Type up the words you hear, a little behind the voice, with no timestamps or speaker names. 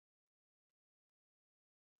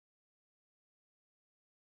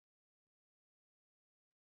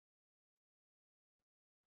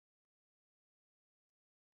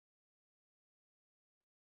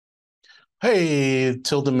Hey,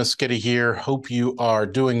 Tilda Mosqueda here. Hope you are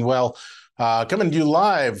doing well. Coming to you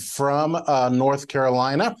live from North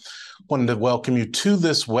Carolina. Wanted to welcome you to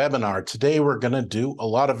this webinar. Today, we're going to do a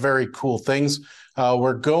lot of very cool things.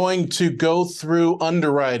 We're going to go through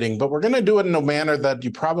underwriting, but we're going to do it in a manner that you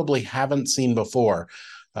probably haven't seen before.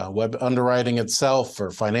 Web underwriting itself or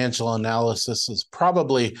financial analysis is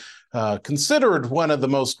probably considered one of the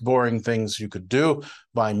most boring things you could do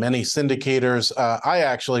by many syndicators. I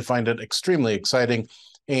actually find it extremely exciting,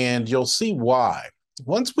 and you'll see why.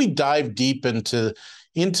 Once we dive deep into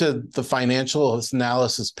the financial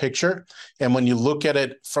analysis picture, and when you look at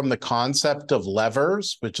it from the concept of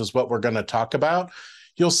levers, which is what we're going to talk about,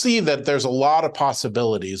 you'll see that there's a lot of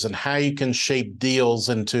possibilities and how you can shape deals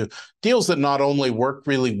into deals that not only work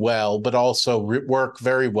really well, but also work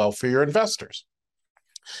very well for your investors.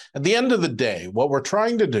 At the end of the day, what we're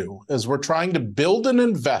trying to do is we're trying to build an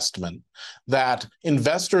investment that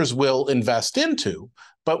investors will invest into,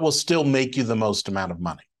 but will still make you the most amount of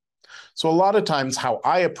money. So a lot of times how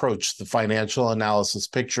I approach the financial analysis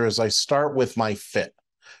picture is I start with my FIT,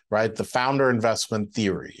 right? The founder investment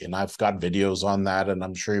theory. And I've got videos on that, and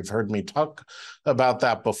I'm sure you've heard me talk about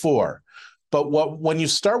that before. But when you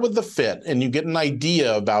start with the FIT and you get an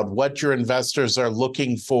idea about what your investors are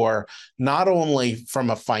looking for, not only from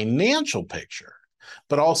a financial picture,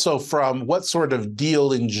 but also from what sort of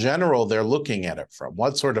deal in general they're looking at it from,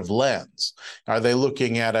 what sort of lens. Are they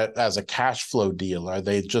looking at it as a cash flow deal? Are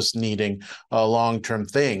they just needing a long-term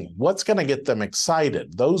thing? What's going to get them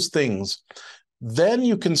excited? Those things. Then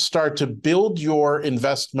you can start to build your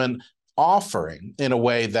investment offering in a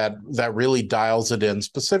way that really dials it in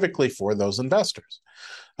specifically for those investors.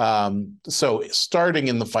 So starting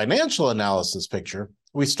in the financial analysis picture,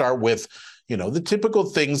 we start with, the typical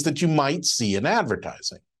things that you might see in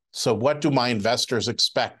advertising. So what do my investors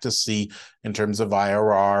expect to see in terms of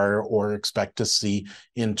IRR or expect to see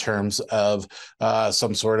in terms of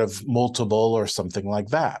some sort of multiple or something like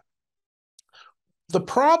that? The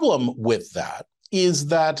problem with that is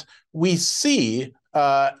that we see,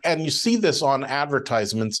 and you see this on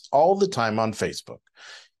advertisements all the time on Facebook,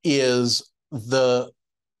 is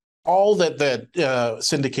all that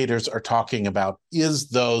syndicators are talking about is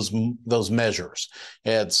those measures.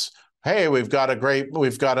 It's, hey, we've got a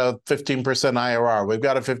 15% IRR. We've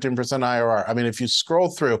got a 15% IRR. I mean, if you scroll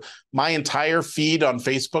through my entire feed on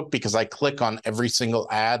Facebook, because I click on every single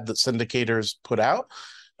ad that syndicators put out,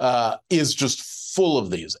 is just full of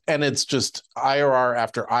these. And it's just IRR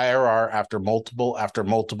after IRR after multiple after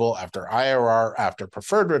multiple after IRR after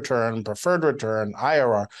preferred return,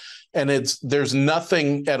 IRR. And there's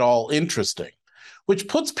nothing at all interesting, which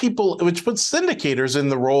puts syndicators in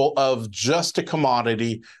the role of just a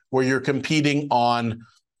commodity where you're competing on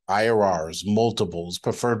IRRs, multiples,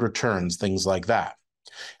 preferred returns, things like that.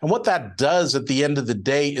 And what that does at the end of the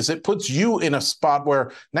day is it puts you in a spot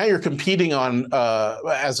where now you're competing on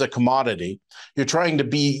as a commodity. You're trying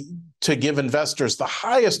to give investors the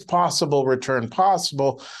highest possible return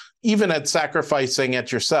possible, even at sacrificing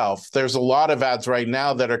it yourself. There's a lot of ads right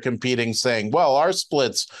now that are competing saying, well, our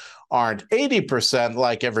splits aren't 80%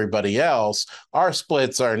 like everybody else. Our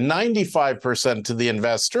splits are 95% to the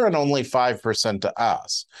investor and only 5% to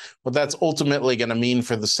us. What that's ultimately going to mean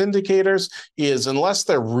for the syndicators is, unless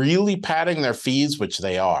they're really padding their fees, which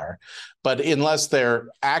they are, but unless they're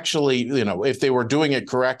actually, if they were doing it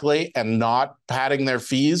correctly and not padding their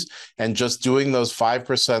fees and just doing those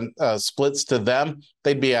 5% splits to them,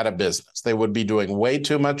 they'd be out of business. They would be doing way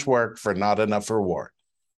too much work for not enough reward.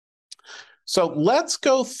 So let's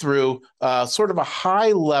go through sort of a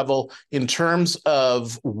high level in terms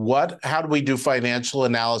of how do we do financial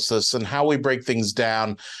analysis and how we break things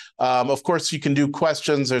down. Of course, you can do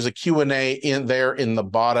questions. There's a Q&A in the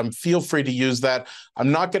bottom. Feel free to use that.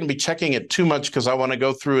 I'm not going to be checking it too much because I want to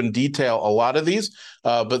go through in detail a lot of these,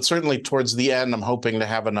 but certainly towards the end, I'm hoping to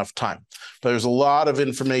have enough time. But there's a lot of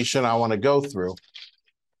information I want to go through.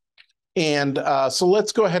 And so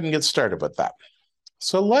let's go ahead and get started with that.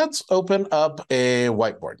 So let's open up a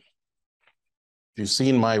whiteboard. If you've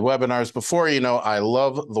seen my webinars before, I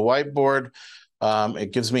love the whiteboard.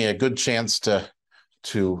 It gives me a good chance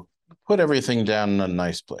to put everything down in a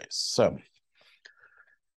nice place. So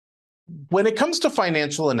when it comes to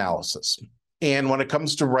financial analysis and when it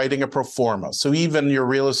comes to writing a pro forma, so even your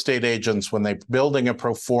real estate agents, when they're building a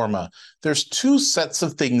pro forma, there's two sets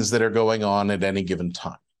of things that are going on at any given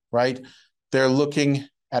time, right? They're looking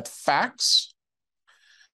at facts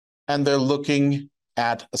and they're looking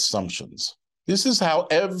at assumptions. This is how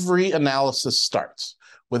every analysis starts,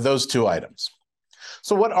 with those two items.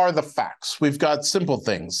 So what are the facts? We've got simple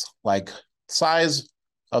things like size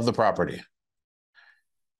of the property,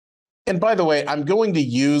 And by the way, I'm going to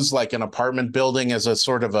use like an apartment building as a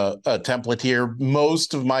sort of a template here.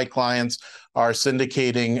 Most of my clients are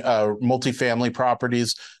syndicating multifamily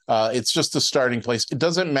properties. It's just a starting place. It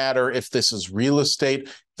doesn't matter if this is real estate,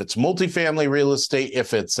 if it's multifamily real estate,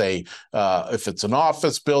 if it's an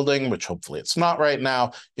office building, which hopefully it's not right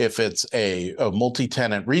now, if it's a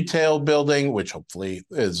multi-tenant retail building, which hopefully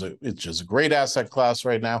is a great asset class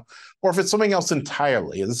right now, or if it's something else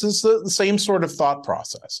entirely. This is the same sort of thought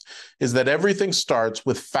process, is that everything starts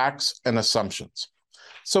with facts and assumptions.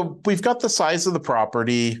 So we've got the size of the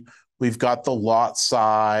property, we've got the lot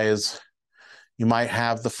size, you might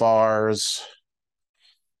have the FARs,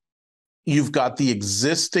 you've got the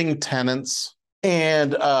existing tenants,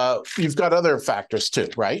 and you've got other factors too,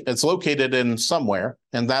 right? It's located in somewhere,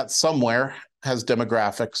 and that somewhere has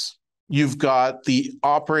demographics. You've got the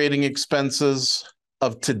operating expenses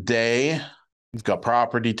of today. You've got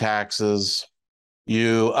property taxes.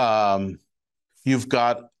 You've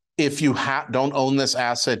got, if you don't own this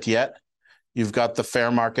asset yet, you've got the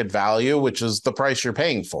fair market value, which is the price you're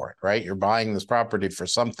paying for it, right? You're buying this property for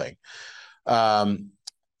something.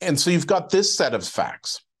 And so you've got this set of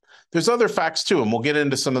facts. There's other facts too, and we'll get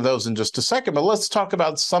into some of those in just a second, but let's talk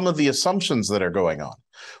about some of the assumptions that are going on.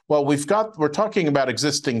 Well, we're talking about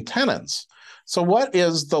existing tenants. So what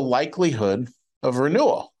is the likelihood of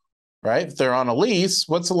renewal, right? If they're on a lease,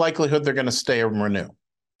 what's the likelihood they're going to stay and renew?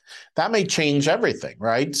 That may change everything,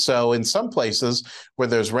 right? So in some places where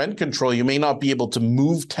there's rent control, you may not be able to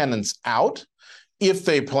move tenants out. If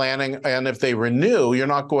they're planning, and if they renew, you're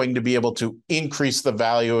not going to be able to increase the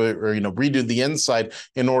value or redo the inside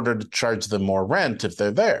in order to charge them more rent if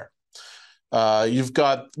they're there. You've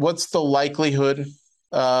got, what's the likelihood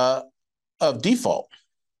of default,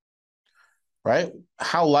 right?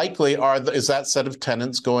 How likely is that set of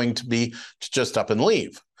tenants going to be to just up and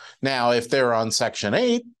leave? Now, if they're on Section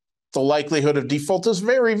 8, the likelihood of default is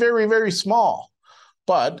very, very, very small.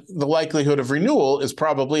 But the likelihood of renewal is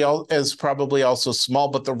probably also small,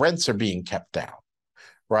 but the rents are being kept down,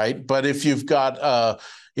 right? But if you've got a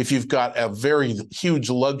very huge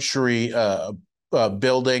luxury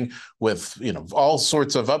building with all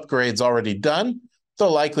sorts of upgrades already done, the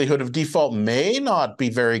likelihood of default may not be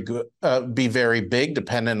very big,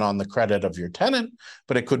 depending on the credit of your tenant,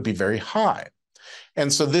 but it could be very high.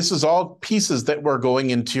 And so this is all pieces that we're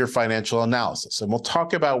going into your financial analysis. And we'll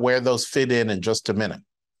talk about where those fit in just a minute.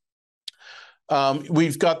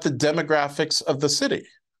 We've got the demographics of the city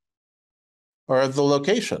or of the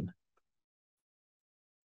location.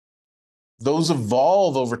 Those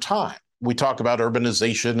evolve over time. We talk about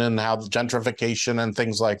urbanization and how the gentrification and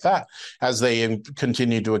things like that as they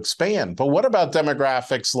continue to expand. But what about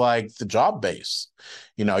demographics like the job base?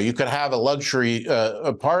 You could have a luxury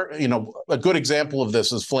a good example of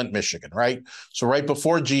this is Flint, Michigan, right? So right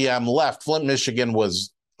before GM left, Flint, Michigan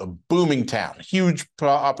was a booming town, huge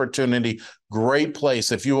opportunity, great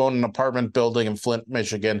place. If you own an apartment building in Flint,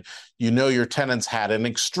 Michigan, your tenants had an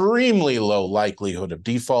extremely low likelihood of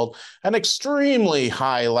default, an extremely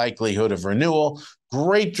high likelihood of renewal,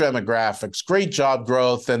 great demographics, great job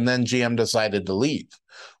growth, and then GM decided to leave.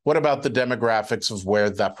 What about the demographics of where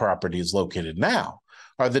that property is located now?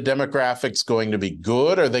 Are the demographics going to be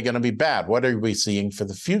good? Or are they going to be bad? What are we seeing for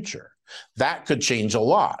the future? That could change a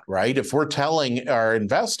lot, right? If we're telling our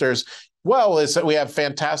investors, well, we have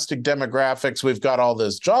fantastic demographics, we've got all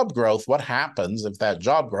this job growth, what happens if that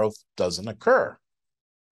job growth doesn't occur?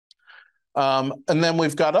 And then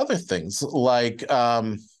we've got other things like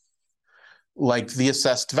the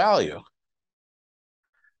assessed value.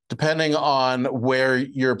 Depending on where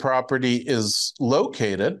your property is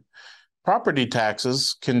located, property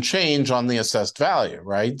taxes can change on the assessed value,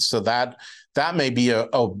 right? So that may be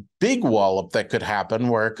a big wallop that could happen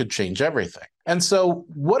where it could change everything. And so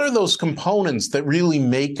what are those components that really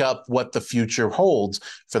make up what the future holds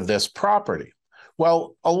for this property?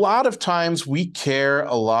 Well, a lot of times we care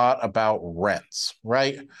a lot about rents,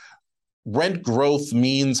 right? Rent growth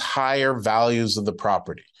means higher values of the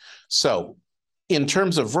property. So in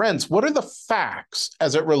terms of rents, what are the facts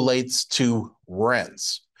as it relates to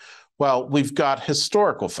rents? Well, we've got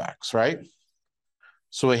historical facts, right?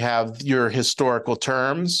 So we have your historical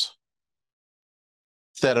terms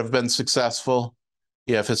that have been successful.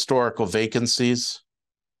 You have historical vacancies.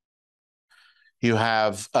 You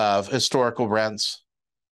have historical rents.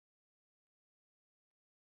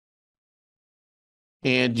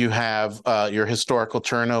 And you have your historical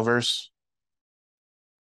turnovers.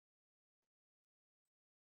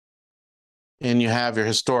 And you have your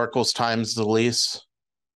historicals times the lease.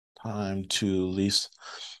 Time to lease.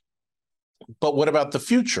 But what about the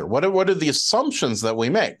future? What are the assumptions that we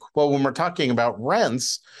make? Well, when we're talking about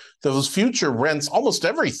rents, those future rents, almost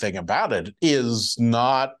everything about it is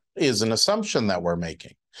an assumption that we're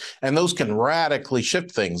making. And those can radically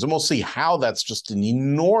shift things. And we'll see how that's just an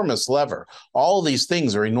enormous lever. All these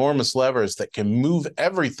things are enormous levers that can move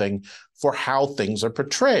everything for how things are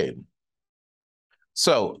portrayed.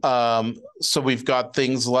 So, so we've got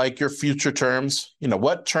things like your future terms.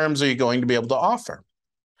 What terms are you going to be able to offer?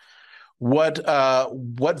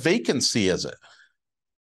 What vacancy is it?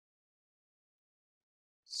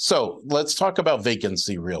 So let's talk about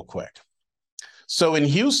vacancy real quick. So in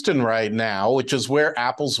Houston right now, which is where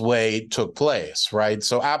Apple's Way took place, right?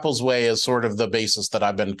 So Apple's Way is sort of the basis that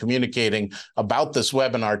I've been communicating about this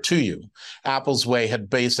webinar to you. Apple's Way had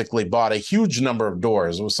basically bought a huge number of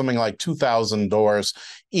doors. It was something like 2,000 doors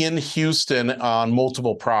in Houston on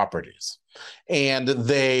multiple properties. And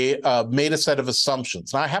they made a set of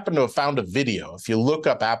assumptions. And I happen to have found a video. If you look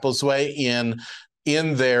up Apple's Way in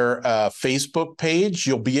their Facebook page,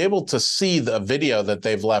 you'll be able to see the video that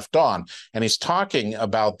they've left on. And he's talking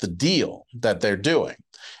about the deal that they're doing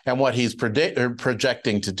and what he's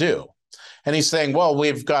projecting to do. And he's saying, well,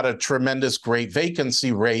 we've got a tremendous great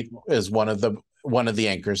vacancy rate is one of the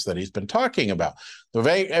anchors that he's been talking about. The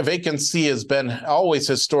vacancy has been always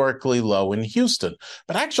historically low in Houston,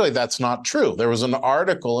 but actually that's not true. There was an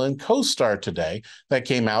article in CoStar today that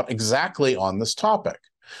came out exactly on this topic.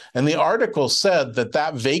 And the article said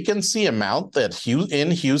that vacancy amount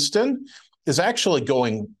in Houston is actually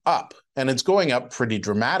going up, and it's going up pretty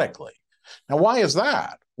dramatically. Now, why is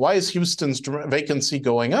that? Why is Houston's vacancy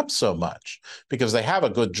going up so much? Because they have a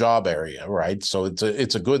good job area, right? So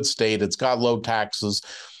it's a good state. It's got low taxes.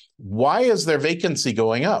 Why is their vacancy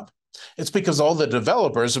going up? It's because all the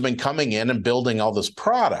developers have been coming in and building all this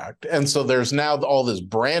product. And so there's now all this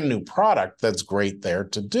brand new product that's great there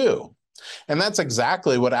to do. And that's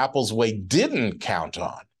exactly what Apple's Way didn't count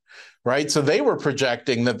on, right? So they were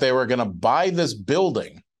projecting that they were going to buy this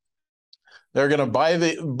building. They're going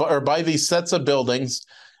to buy these sets of buildings,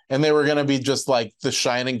 and they were going to be just like the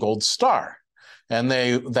shining gold star. And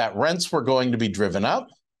that rents were going to be driven up.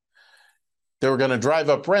 They were going to drive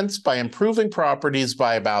up rents by improving properties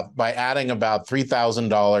by adding about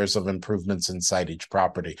 $3,000 of improvements inside each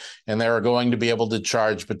property. And they were going to be able to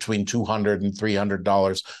charge between $200 and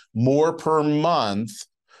 $300 more per month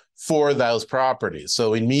for those properties.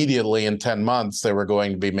 So immediately in 10 months, they were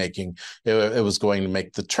going to be making, it was going to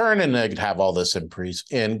make the turn, and they'd have all this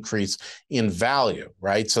increase in value,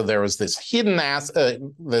 right? So there was this hidden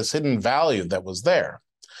value that was there.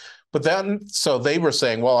 But then, so they were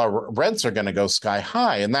saying, well, our rents are going to go sky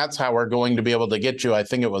high, and that's how we're going to be able to get you, I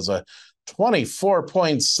think it was a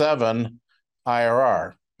 24.7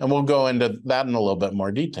 IRR. And we'll go into that in a little bit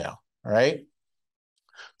more detail, right?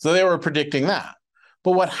 So they were predicting that.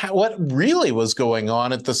 But what really was going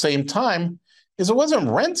on at the same time is it wasn't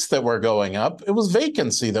rents that were going up, it was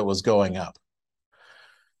vacancy that was going up.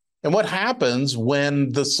 And what happens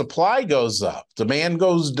when the supply goes up? Demand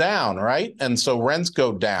goes down, right? And so rents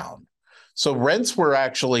go down. So rents were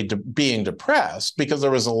actually being depressed because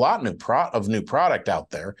there was a lot of new product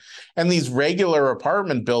out there. And these regular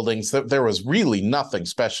apartment buildings, there was really nothing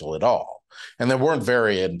special at all. And they weren't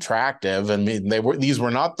very attractive. I mean, these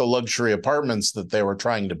were not the luxury apartments that they were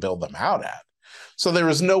trying to build them out at. So there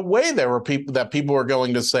was no way people were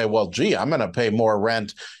going to say, well, gee, I'm going to pay more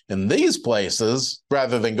rent in these places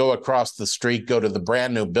rather than go across the street, go to the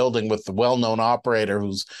brand new building with the well-known operator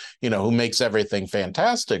who makes everything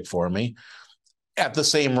fantastic for me at the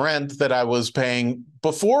same rent that I was paying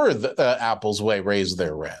before Apple's Way raised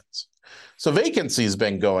their rents. So vacancy has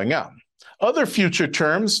been going up. Other future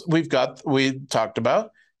terms we talked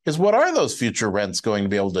about is, what are those future rents going to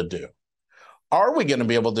be able to do? Are we going to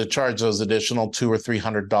be able to charge those additional $200 or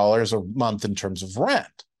 $300 a month in terms of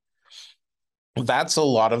rent? That's a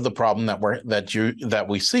lot of the problem that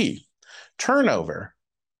we see. Turnover.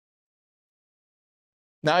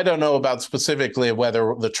 Now, I don't know about specifically what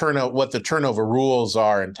the turnover rules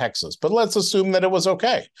are in Texas, but let's assume that it was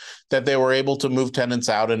okay, that they were able to move tenants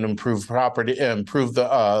out and improve property, improve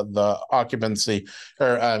the occupancy,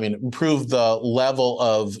 improve the level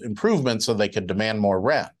of improvement so they could demand more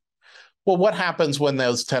rent. Well, what happens when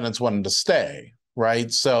those tenants wanted to stay,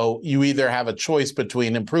 right? So you either have a choice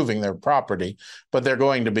between improving their property, but they're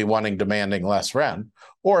going to be demanding less rent,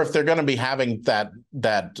 or if they're going to be having that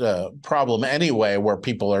problem anyway, where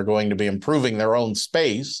people are going to be improving their own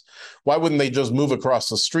space, why wouldn't they just move across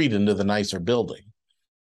the street into the nicer building?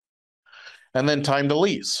 And then time to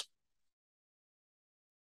lease.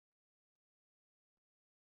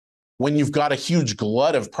 When you've got a huge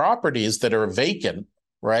glut of properties that are vacant,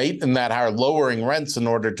 right? And that are lowering rents in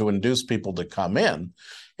order to induce people to come in,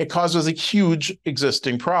 it causes a huge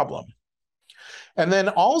existing problem. And then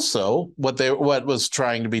also what was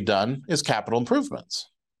trying to be done is capital improvements,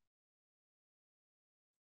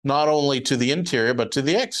 not only to the interior, but to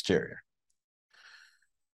the exterior.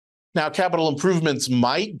 Now, capital improvements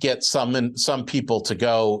might get some people to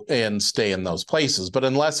go and stay in those places, but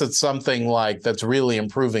unless it's something like that's really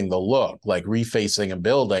improving the look, like refacing a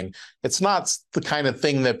building, it's not the kind of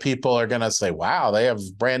thing that people are going to say, wow, they have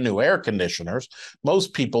brand new air conditioners.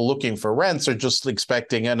 Most people looking for rents are just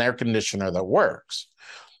expecting an air conditioner that works.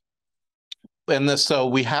 And this, so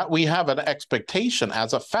we have an expectation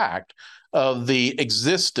as a fact of the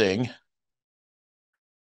existing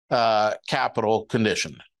capital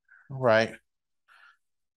condition. Right.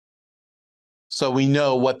 So we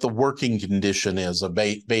know what the working condition is of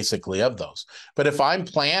basically of those. But if I'm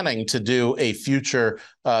planning to do a future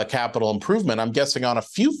capital improvement, I'm guessing on a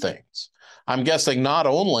few things. I'm guessing not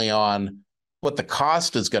only on what the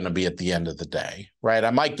cost is going to be at the end of the day, right?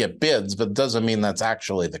 I might get bids, but it doesn't mean that's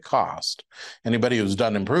actually the cost. Anybody who's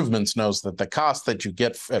done improvements knows that the cost that you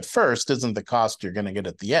get at first isn't the cost you're going to get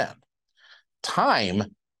at the end.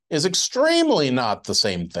 Time is extremely not the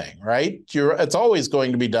same thing, right? It's always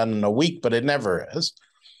going to be done in a week, but it never is.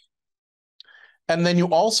 And then you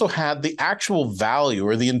also had the actual value,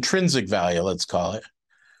 or the intrinsic value, let's call it,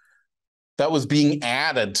 that was being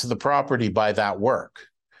added to the property by that work.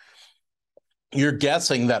 You're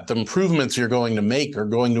guessing that the improvements you're going to make are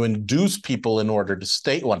going to induce people in order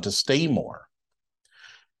to want to stay more.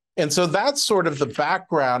 And so that's sort of the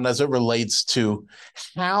background as it relates to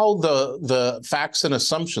how the facts and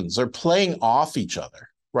assumptions are playing off each other,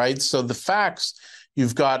 right? So the facts,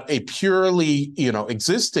 you've got a purely,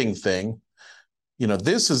 existing thing.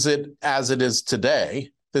 This is it as it is today.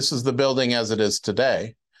 This is the building as it is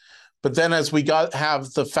today. But then as we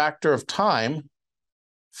have the factor of time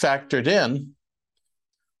factored in,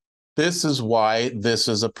 this is why this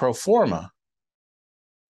is a pro forma.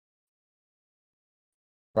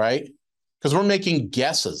 Right? Because we're making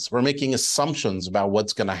guesses. We're making assumptions about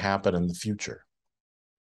what's going to happen in the future.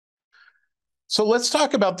 So let's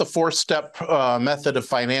talk about the four-step method of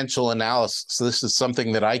financial analysis. This is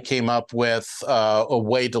something that I came up with, a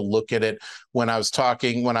way to look at it when I was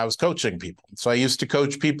coaching people. So I used to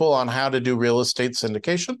coach people on how to do real estate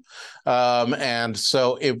syndication. And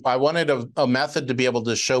so I wanted a method to be able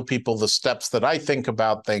to show people the steps that I think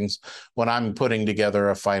about things when I'm putting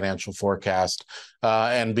together a financial forecast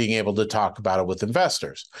and being able to talk about it with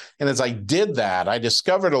investors. And as I did that, I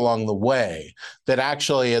discovered along the way that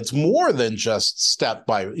actually it's more than just step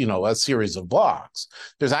by, a series of blocks.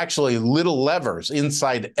 There's actually little levers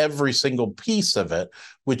inside every single piece of it,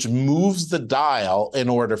 which moves the dial in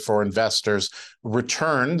order for investors'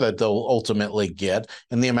 return that they'll ultimately get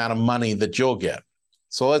and the amount of money that you'll get.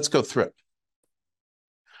 So let's go through it.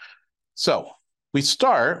 So we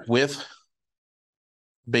start with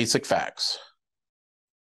basic facts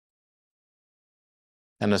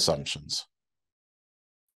and assumptions.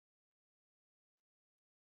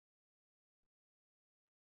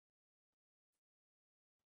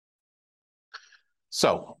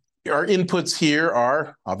 So our inputs here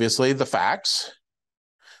are obviously the facts,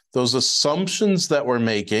 those assumptions that we're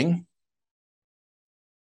making,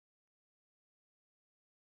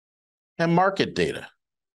 and market data.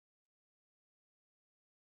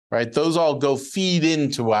 Right? Those all feed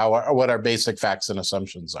into what our basic facts and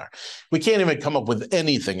assumptions are. We can't even come up with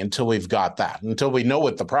anything until we've got that, until we know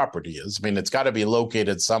what the property is. I mean, it's got to be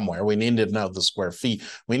located somewhere. We need to know the square feet.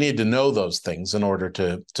 We need to know those things in order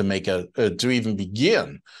to make to even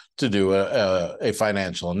begin to do a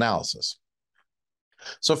financial analysis.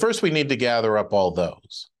 So first, we need to gather up all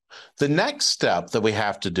those. The next step that we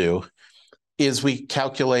have to do is we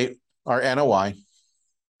calculate our NOI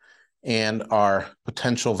and our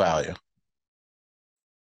potential value.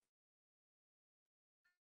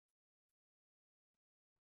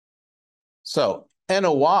 So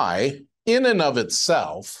NOI in and of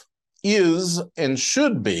itself is and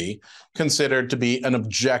should be considered to be an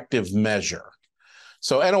objective measure.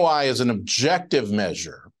 So NOI is an objective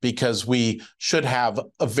measure because we should have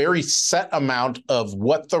a very set amount of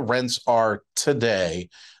what the rents are today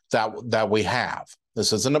that we have.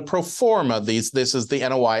 This isn't a pro forma. This is the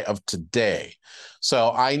NOI of today.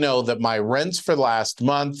 So I know that my rents for last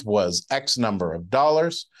month was X number of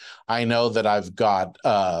dollars. I know that I've got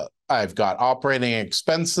operating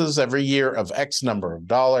expenses every year of X number of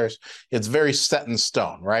dollars. It's very set in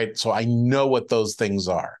stone, right? So I know what those things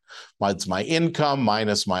are. It's my income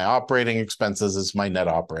minus my operating expenses is my net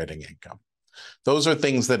operating income. Those are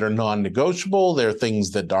things that are non-negotiable. They're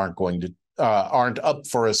things that aren't going aren't up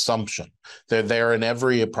for assumption. They're there in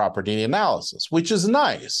every property analysis, which is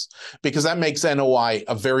nice because that makes NOI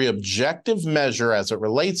a very objective measure as it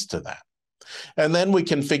relates to that. And then we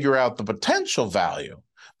can figure out the potential value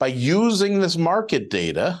by using this market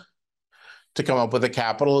data to come up with a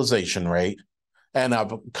capitalization rate and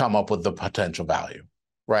come up with the potential value,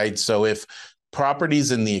 right? So if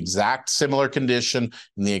properties in the exact similar condition,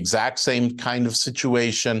 in the exact same kind of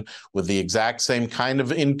situation, with the exact same kind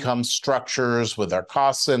of income structures, with our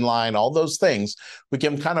costs in line, all those things, we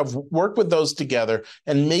can kind of work with those together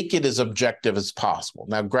and make it as objective as possible.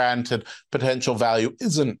 Now, granted, potential value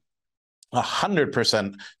isn't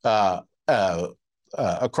 100%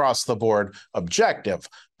 across the board objective,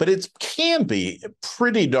 but it can be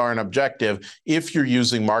pretty darn objective if you're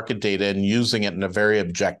using market data and using it in a very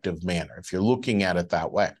objective manner, if you're looking at it that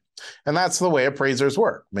way. And that's the way appraisers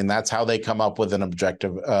work. I mean, that's how they come up with an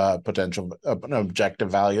objective an objective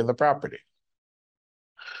value of the property.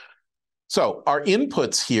 So our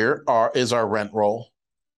inputs here is our rent roll.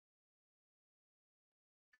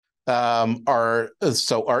 Our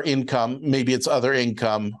income, maybe it's other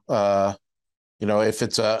income. If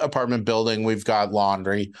it's an apartment building, we've got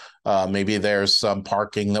laundry. Maybe there's some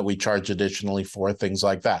parking that we charge additionally for, things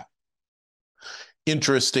like that.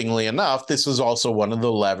 Interestingly enough, this is also one of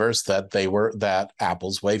the levers that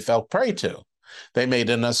Apple's Way fell prey to. They made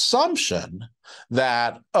an assumption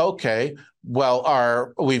that, okay,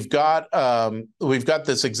 well, we've got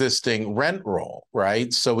this existing rent roll,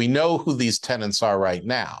 right? So we know who these tenants are right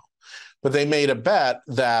now. But they made a bet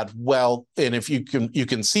that, well, and if you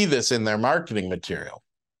can see this in their marketing material.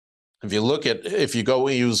 If you go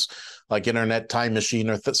use like Internet Time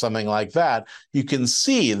Machine or something like that, you can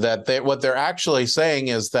see that what they're actually saying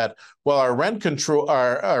is that, well, our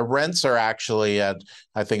rents are actually at,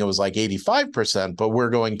 I think it was like 85%, but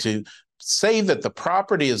we're going to say that the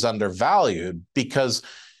property is undervalued because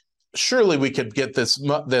surely we could get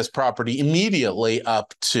this property immediately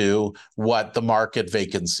up to what the market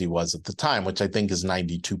vacancy was at the time, which I think is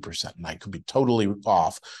 92%. And I could be totally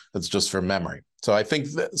off. That's just from memory. So I think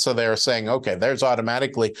so they're saying, okay, there's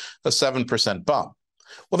automatically a 7% bump.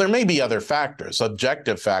 Well, there may be other factors,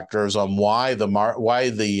 objective factors on why those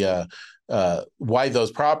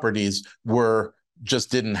properties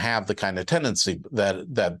didn't have the kind of tenancy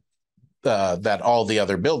that all the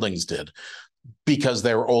other buildings did, because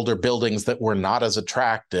they were older buildings that were not as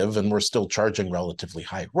attractive and were still charging relatively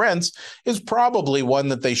high rents, is probably one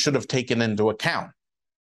that they should have taken into account.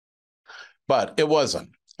 But it wasn't.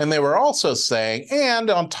 And they were also saying, and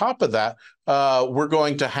on top of that, we're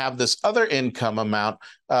going to have this other income amount,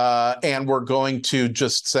 and we're going to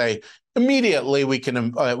just say immediately we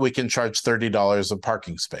can charge $30 a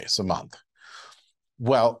parking space a month.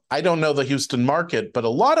 Well, I don't know the Houston market, but a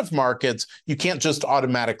lot of markets, you can't just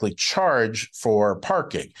automatically charge for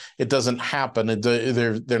parking. It doesn't happen.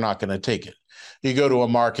 They're not going to take it. You go to a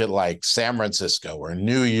market like San Francisco or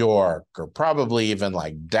New York, or probably even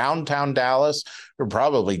like downtown Dallas, or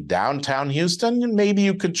probably downtown Houston, and maybe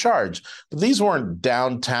you could charge. But these weren't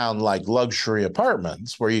downtown like luxury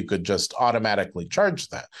apartments where you could just automatically charge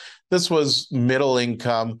that. This was middle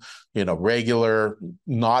income, regular,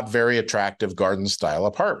 not very attractive garden style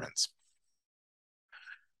apartments.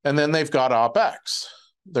 And then they've got OpEx,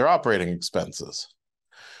 their operating expenses.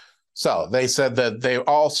 So they said that they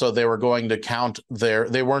were going to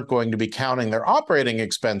they weren't going to be counting their operating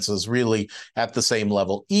expenses really at the same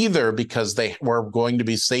level either, because they were going to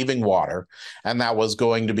be saving water, and that was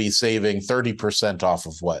going to be saving 30% off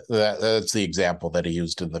of that's the example that he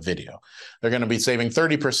used in the video. They're going to be saving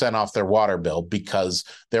 30% off their water bill because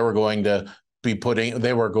they were going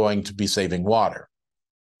to be saving water.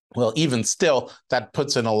 Well, even still, that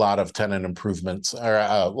puts in a lot of tenant improvements, or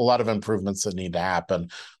a lot of improvements that need to happen,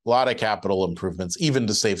 a lot of capital improvements, even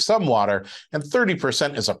to save some water. And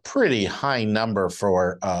 30% is a pretty high number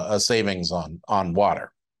for a savings on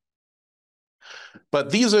water.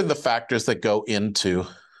 But these are the factors that go into,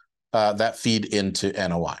 that feed into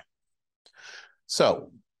NOI.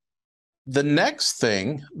 So the next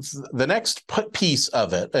piece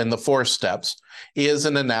of it, and the 4 steps, is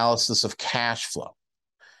an analysis of cash flow.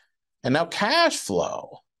 And now cash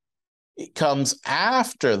flow, it comes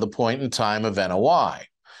after the point in time of NOI.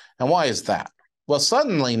 And why is that? Well,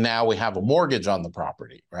 suddenly now we have a mortgage on the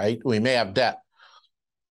property, right? We may have debt.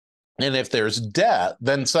 And if there's debt,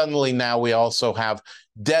 then suddenly now we also have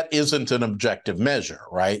debt isn't an objective measure,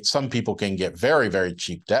 right? Some people can get very, very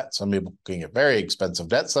cheap debt. Some people can get very expensive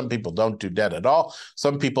debt. Some people don't do debt at all.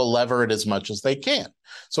 Some people lever it as much as they can.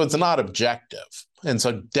 So it's not objective. And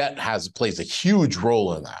so debt plays a huge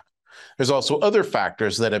role in that. There's also other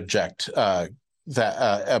factors that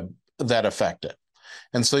that affect it.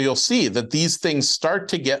 And so you'll see that these things start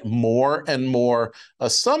to get more and more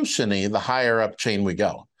assumption-y the higher up chain we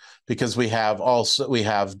go, because we have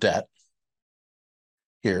debt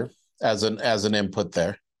here as an input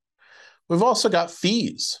there. We've also got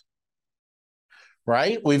fees,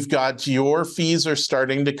 right? We've got your fees are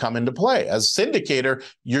starting to come into play. As syndicator,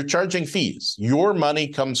 you're charging fees. Your money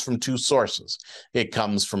comes from two sources. It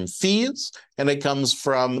comes from fees and it comes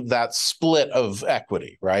from that split of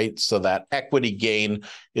equity, right? So that equity gain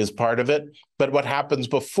is part of it. But what happens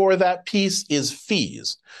before that piece is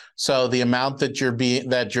fees. So the amount that you're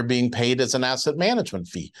being paid as an asset management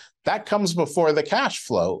fee, that comes before the cash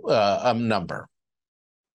flow number.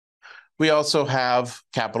 We also have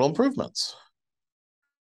capital improvements,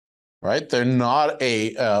 right? They're not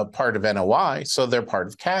a part of NOI, so they're part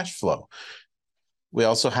of cash flow. We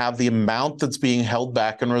also have the amount that's being held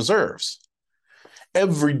back in reserves.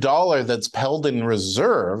 Every dollar that's held in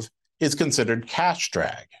reserve is considered cash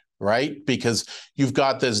drag, right? Because you've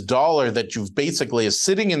got this dollar that you've basically is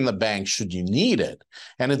sitting in the bank should you need it,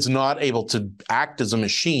 and it's not able to act as a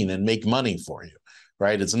machine and make money for you,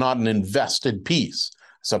 right? It's not an invested piece.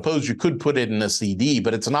 Suppose you could put it in a CD,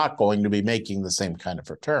 but it's not going to be making the same kind of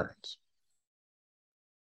returns.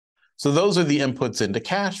 So those are the inputs into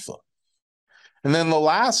cash flow. And then the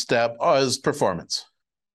last step is performance.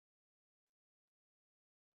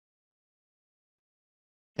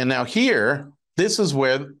 And now here, this is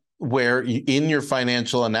where in your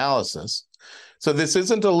financial analysis, so this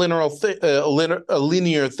isn't a linear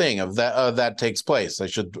thing of that takes place. I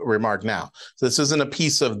should remark now. So this isn't a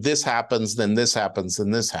piece of this happens, then this happens, then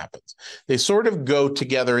this happens. They sort of go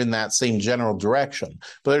together in that same general direction,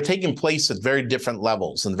 but they're taking place at very different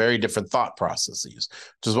levels and very different thought processes,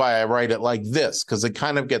 which is why I write it like this, because it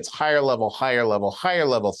kind of gets higher level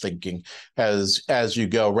thinking as you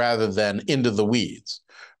go, rather than into the weeds.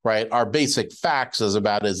 Right, our basic facts is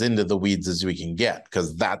about as into the weeds as we can get,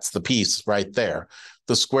 because that's the piece right there.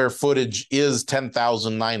 The square footage is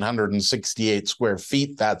 10,968 square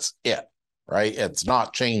feet. That's it, right? It's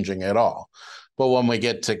not changing at all. But when we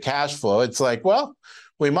get to cash flow, it's like, well,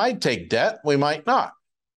 we might take debt, we might not.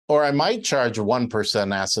 Or I might charge a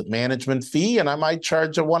 1% asset management fee, and I might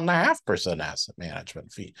charge a 1.5% asset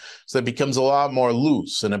management fee. So it becomes a lot more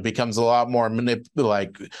loose, and it becomes a lot more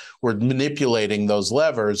like we're manipulating those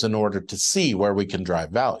levers in order to see where we can drive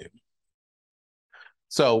value.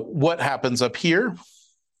 So what happens up here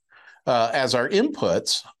as our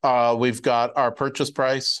inputs, we've got our purchase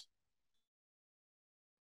price,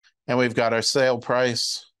 and we've got our sale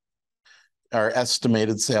price, our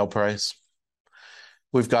estimated sale price.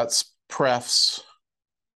 We've got prefs,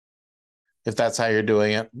 if that's how you're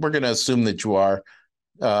doing it. We're going to assume that you are,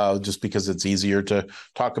 just because it's easier to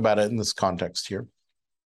talk about it in this context here.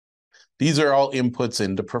 These are all inputs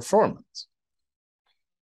into performance.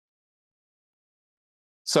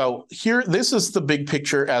 So here, this is the big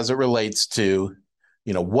picture as it relates to,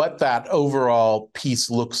 what that overall piece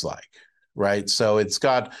looks like, right? So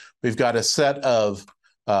we've got a set of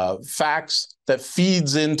facts that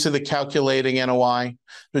feeds into the calculating NOI,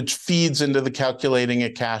 which feeds into the calculating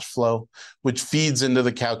of cash flow, which feeds into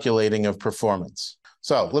the calculating of performance.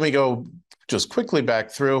 So let me go just quickly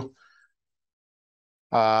back through.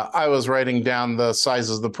 I was writing down the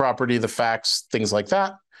sizes of the property, the facts, things like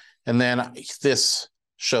that. And then this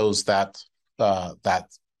shows that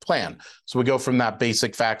plan. So we go from that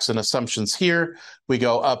basic facts and assumptions here. We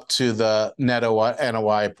go up to the net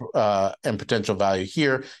NOI and potential value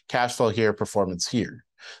here, cash flow here, performance here.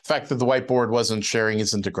 The fact that the whiteboard wasn't sharing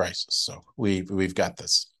isn't a crisis. So we've got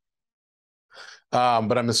this.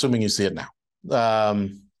 But I'm assuming you see it now.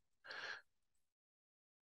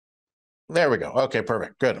 There we go. Okay,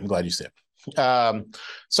 perfect. Good. I'm glad you see it.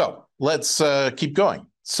 So let's keep going.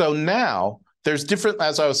 So now there's different,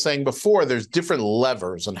 as I was saying before, there's different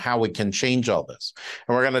levers on how we can change all this.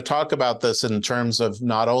 And we're going to talk about this in terms of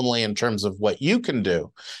not only in terms of what you can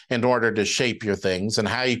do in order to shape your things and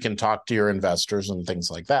how you can talk to your investors and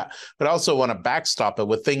things like that, but also want to backstop it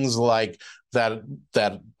with things like that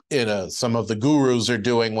some of the gurus are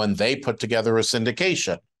doing when they put together a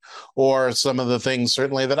syndication, or some of the things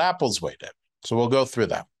certainly that Apple's way did. So we'll go through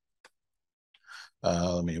that.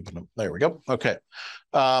 Let me open up. There we go. Okay.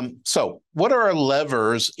 So what are our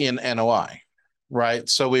levers in NOI, right?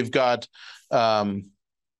 So we've got and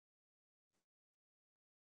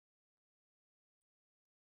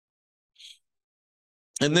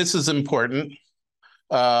this is important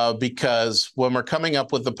because when we're coming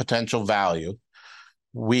up with the potential value,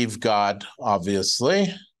 we've got,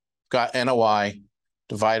 obviously, got NOI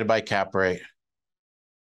divided by cap rate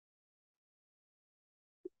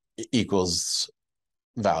equals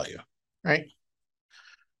value, right?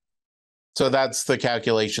 So that's the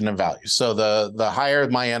calculation of value. So the higher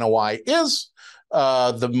my NOI is,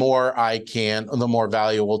 the more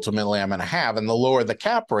value ultimately I'm going to have. And the lower the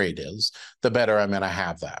cap rate is, the better I'm going to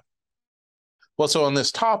have that. Well, so on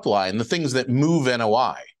this top line, the things that move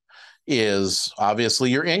NOI is obviously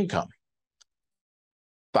your income.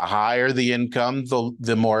 The higher the income,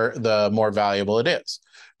 the more valuable it is,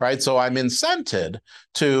 right? So I'm incented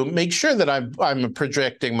to make sure that I'm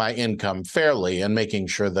projecting my income fairly and making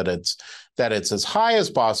sure that it's as high as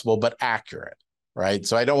possible but accurate, right?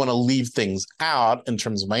 So I don't want to leave things out in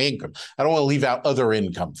terms of my income. I don't want to leave out other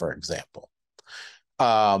income, for example.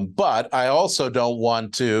 But I also don't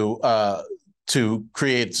want to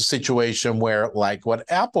create a situation where, like what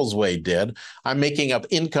Apple's Way did, I'm making up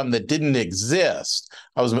income that didn't exist.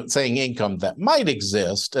 I was saying income that might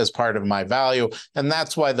exist as part of my value, and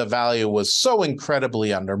that's why the value was so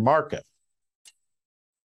incredibly under market.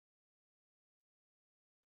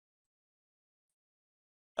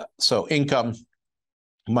 So income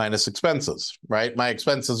minus expenses, right? My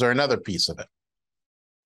expenses are another piece of it.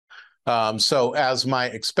 So as my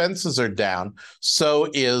expenses are down, so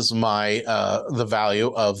is my the value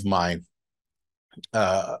of my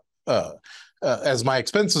as my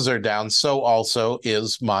expenses are down, so also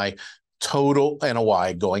is my total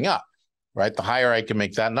NOI going up, right? The higher I can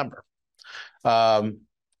make that number.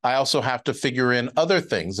 I also have to figure in other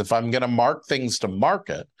things. If I'm going to mark things to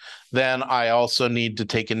market, then I also need to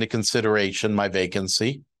take into consideration my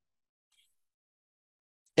vacancy.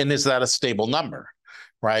 And is that a stable number,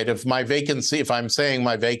 right? If I'm saying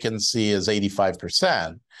my vacancy is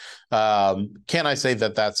 85%, can I say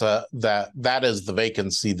that that is the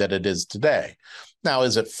vacancy that it is today? Now,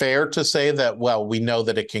 is it fair to say that, well, we know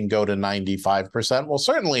that it can go to 95%? Well,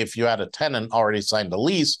 certainly if you had a tenant already signed a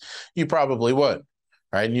lease, you probably would,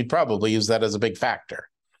 right? And you'd probably use that as a big factor.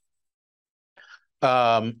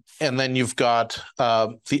 And then you've got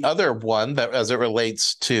the other one that, as it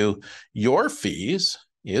relates to your fees,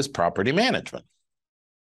 is property management.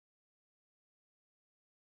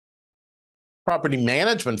 Property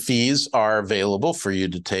management fees are available for you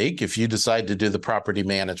to take if you decide to do the property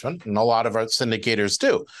management, and a lot of our syndicators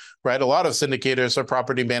do, right? A lot of syndicators are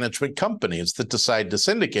property management companies that decide to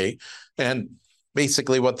syndicate, and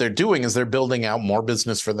basically what they're doing is they're building out more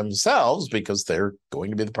business for themselves because they're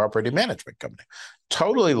going to be the property management company.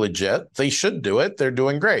 Totally legit. They should do it. They're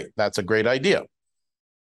doing great. That's a great idea.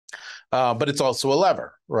 But it's also a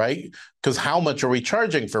lever, right? Because how much are we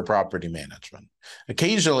charging for property management?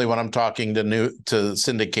 Occasionally, when I'm talking to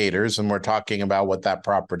syndicators and we're talking about what the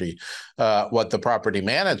property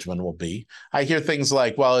management will be, I hear things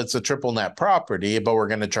like, "Well, it's a triple net property, but we're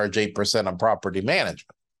going to charge 8% on property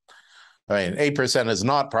management." I mean, 8% is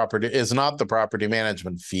not the property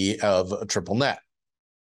management fee of a triple net.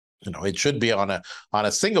 It should be on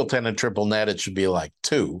a single tenant triple net, it should be like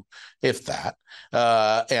 2, if that.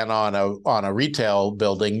 And on a retail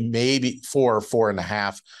building, maybe 4,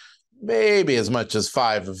 4.5, maybe as much as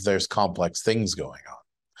 5 if there's complex things going on.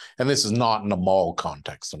 And this is not in a mall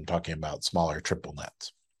context. I'm talking about smaller triple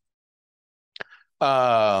nets.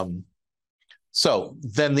 So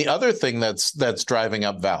then the other thing that's driving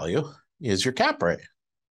up value is your cap rate.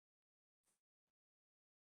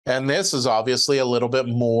 And this is obviously a little bit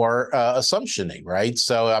more assumptioning, right?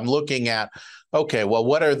 So I'm looking at, okay, well,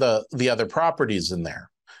 what are the other properties in there?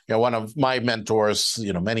 One of my mentors,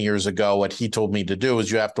 many years ago, what he told me to do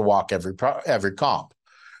is you have to walk every comp,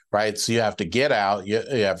 right? So you have to get out, you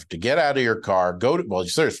have to get out of your car,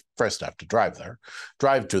 you first have to drive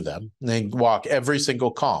to them, and then walk every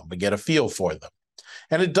single comp and get a feel for them.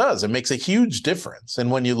 And it does. It makes a huge difference.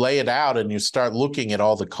 And when you lay it out and you start looking at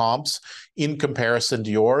all the comps in comparison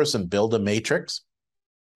to yours and build a matrix,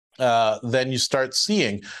 then you start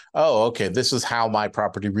seeing, oh, okay, this is how my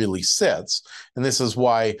property really sits. And this is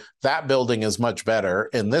why that building is much better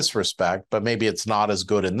in this respect, but maybe it's not as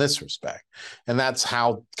good in this respect. And that's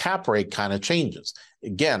how cap rate kind of changes.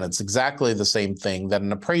 Again, it's exactly the same thing that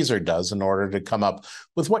an appraiser does in order to come up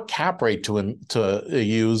with what cap rate to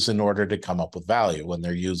use in order to come up with value when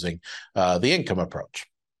they're using the income approach.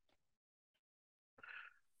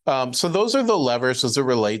 So those are the levers as it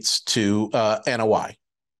relates to NOI,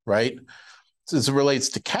 right? As it relates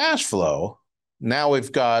to cash flow, now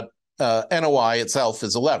we've got NOI itself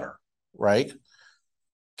is a lever, right?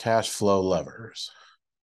 Cash flow levers.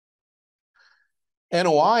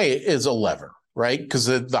 NOI is a lever, right? Because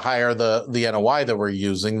the higher the NOI that we're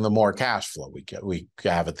using, the more cash flow we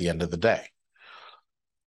have at the end of the day.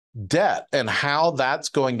 Debt and how that's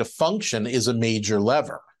going to function is a major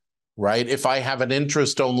lever, right? If I have an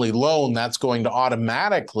interest-only loan, that's going to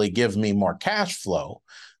automatically give me more cash flow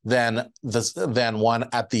than one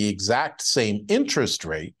at the exact same interest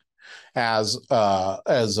rate as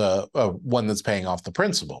a one that's paying off the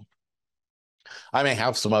principal. I may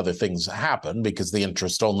have some other things happen because the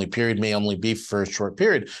interest only period may only be for a short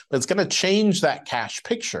period, but it's going to change that cash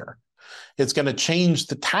picture. It's going to change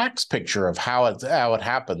the tax picture of how it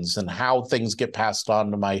happens and how things get passed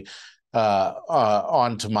on to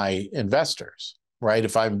onto my investors. Right?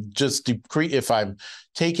 If I'm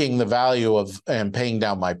taking the value of and paying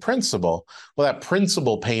down my principal, well, that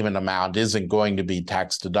principal payment amount isn't going to be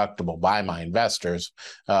tax deductible by my investors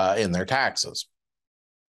in their taxes.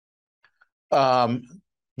 The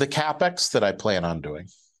CapEx that I plan on doing.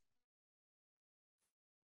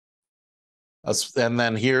 And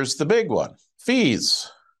then here's the big one, fees.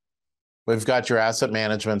 We've got your asset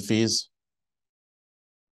management fees.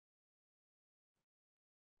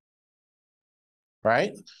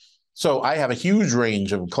 Right? So I have a huge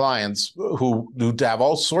range of clients who have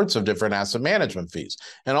all sorts of different asset management fees,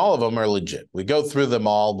 and all of them are legit. We go through them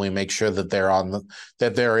all. We make sure that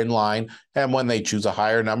they're in line. And when they choose a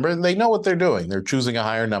higher number, they know what they're doing. They're choosing a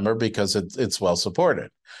higher number because it's well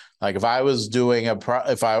supported. Like if I was doing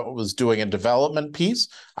a development piece,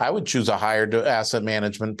 I would choose a higher asset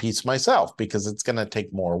management piece myself because it's going to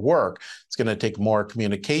take more work. It's going to take more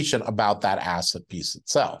communication about that asset piece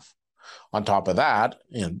itself. On top of that,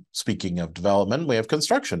 in speaking of development, we have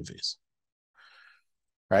construction fees.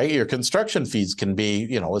 Right? Your construction fees can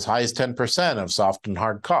be, as high as 10% of soft and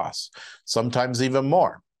hard costs, sometimes even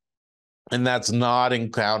more. And that's not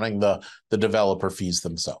counting the developer fees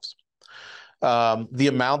themselves. The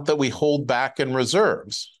amount that we hold back in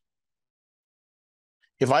reserves.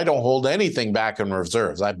 If I don't hold anything back in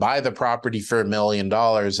reserves, I buy the property for $1 million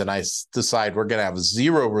and I decide we're going to have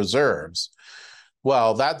zero reserves.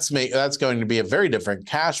 Well, that's going to be a very different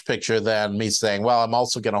cash picture than me saying, well, I'm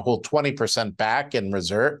also going to hold 20% back in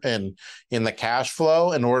reserve in the cash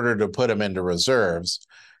flow in order to put them into reserves.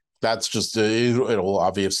 That's just it'll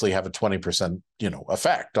obviously have a 20%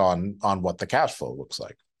 effect on what the cash flow looks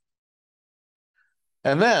like.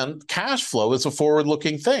 And then cash flow is a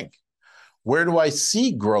forward-looking thing. Where do I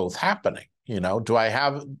see growth happening? Do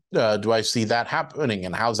I see that happening,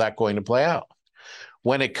 and how's that going to play out?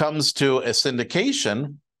 When it comes to a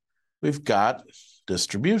syndication, we've got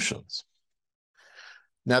distributions.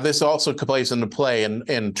 Now, this also plays into play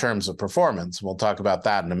in terms of performance. We'll talk about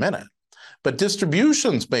that in a minute. But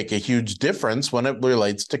distributions make a huge difference when it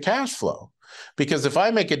relates to cash flow. Because if I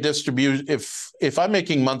make a distribution, if I'm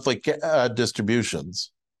making monthly distributions,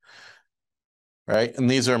 right, and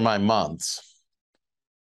these are my months,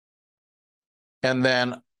 and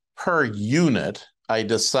then per unit, I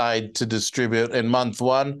decide to distribute in month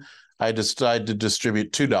 1, I decide to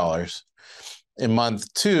distribute $2. In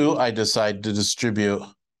month 2, I decide to distribute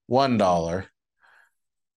 $1.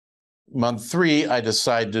 Month 3, I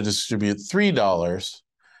decide to distribute $3.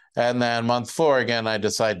 And then month 4, again, I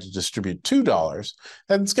decide to distribute $2.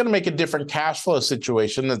 And it's going to make a different cash flow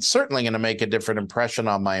situation. That's certainly going to make a different impression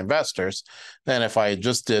on my investors than if I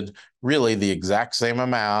just did really the exact same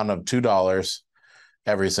amount of $2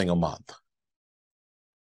 every single month.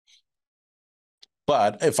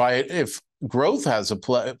 But if growth has a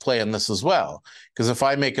play in this as well, because if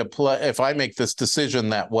I make this decision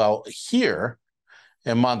that, well, here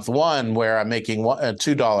in month 1 where I'm making a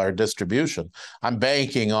 $2 distribution, I'm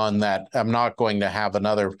banking on that I'm not going to have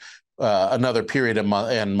another period in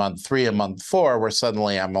month 3 and month 4 where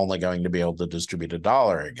suddenly I'm only going to be able to distribute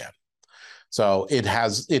 $1 again. So it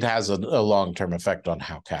has a long-term effect on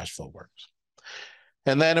how cash flow works.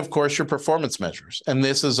 And then, of course, your performance measures. And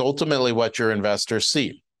this is ultimately what your investors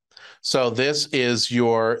see. So this has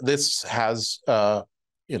your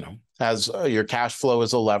cash flow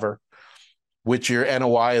as a lever, which your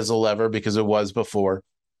NOI is a lever because it was before.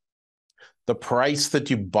 The price that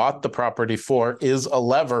you bought the property for is a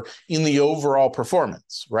lever in the overall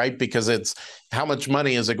performance, right? Because it's how much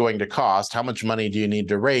money is it going to cost? How much money do you need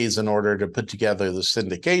to raise in order to put together the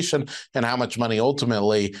syndication? And how much money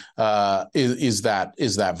ultimately is that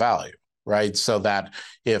value, right? So that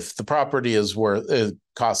if the property is worth, it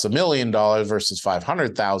costs $1 million versus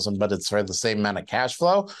 $500,000, but it's for the same amount of cash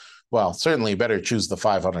flow, well, certainly better choose the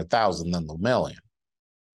 $500,000 than the $1 million.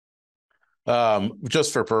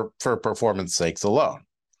 Just for performance sakes alone.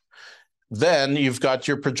 Then you've got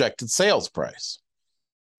your projected sales price.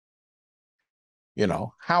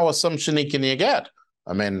 How assumption-y can you get?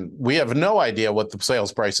 I mean, we have no idea what the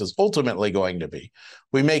sales price is ultimately going to be.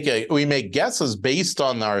 We make guesses based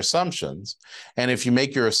on our assumptions, and if you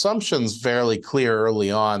make your assumptions fairly clear early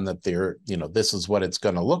on that this is what it's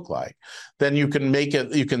going to look like, then you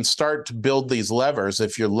can start to build these levers.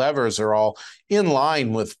 If your levers are all in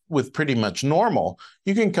line with pretty much normal,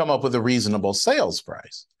 you can come up with a reasonable sales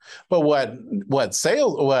price. But what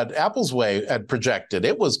Apple's Way had projected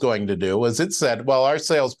it was going to do was it said, well, our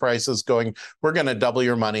sales price is we're going to double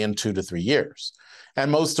your money in 2 to 3 years.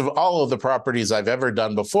 And most of all of the properties I've ever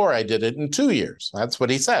done before, I did it in 2 years. That's what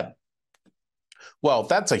he said. Well,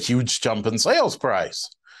 that's a huge jump in sales price.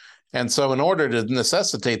 And so in order to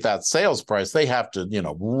necessitate that sales price, they have to,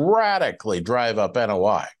 radically drive up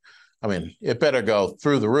NOI. I mean, it better go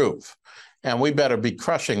through the roof, and we better be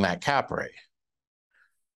crushing that cap rate.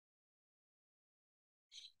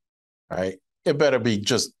 Right? It better be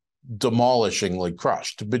just demolishingly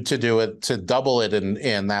crushed, but to double it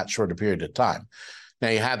in that short a period of time. Now,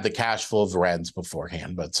 you had the cash flow of rents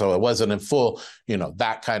beforehand, but so it wasn't in full,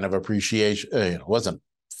 that kind of appreciation. It wasn't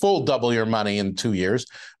full double your money in 2 years,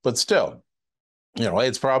 but still,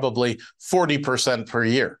 it's probably 40% per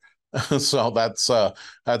year. So that's a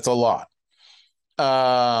lot.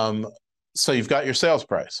 So you've got your sales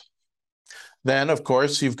price. Then, of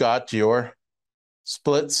course, you've got your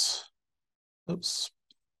splits. Oops,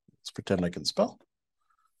 let's pretend I can spell.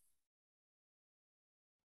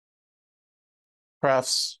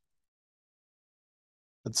 Prefs,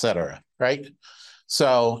 etc. Right?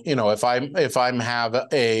 So, if I'm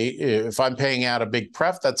paying out a big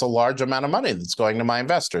pref, that's a large amount of money that's going to my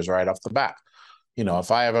investors right off the bat.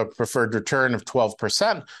 If I have a preferred return of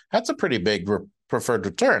 12%, that's a pretty big preferred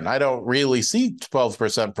return. I don't really see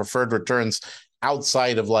 12% preferred returns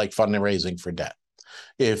outside of like fundraising for debt.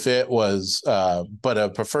 If it was, but a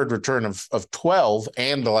preferred return of 12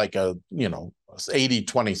 and like a,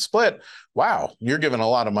 80-20 split, wow, you're giving a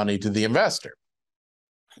lot of money to the investor.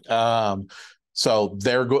 So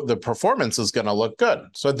the performance is going to look good.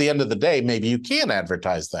 So at the end of the day, maybe you can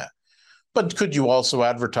advertise that. But could you also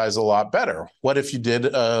advertise a lot better? What if you did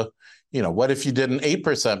an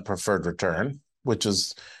 8% preferred return, which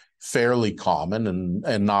is fairly common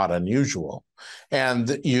and not unusual,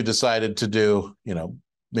 and you decided to do,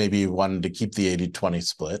 maybe you wanted to keep the 80-20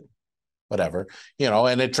 split, whatever,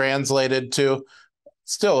 and it translated to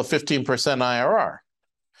still a 15% IRR.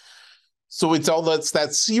 So it's all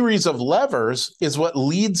that series of levers is what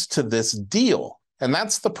leads to this deal. And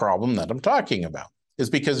that's the problem that I'm talking about, is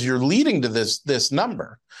because you're leading to this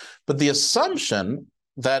number. But the assumption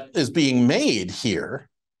that is being made here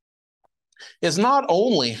is not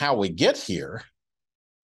only how we get here,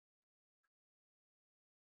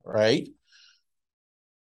 right?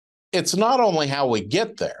 It's not only how we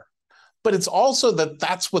get there, but it's also that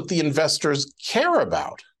that's what the investors care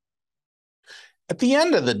about. At the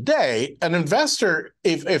end of the day, an investor,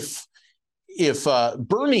 if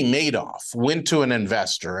Bernie Madoff went to an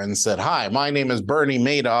investor and said, "Hi, my name is Bernie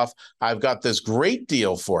Madoff. I've got this great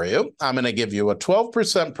deal for you. I'm going to give you a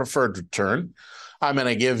 12% preferred return. I'm going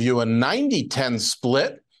to give you a 90-10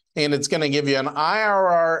 split, and it's going to give you an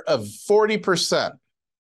IRR of 40%.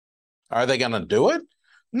 Are they going to do it?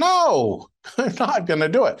 No, they're not going to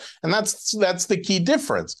do it. And that's the key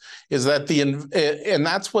difference, is that and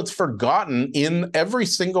that's what's forgotten in every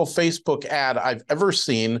single Facebook ad I've ever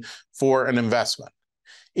seen for an investment,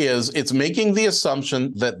 is it's making the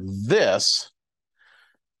assumption that this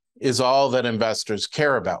is all that investors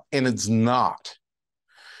care about. And it's not.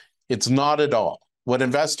 It's not at all. What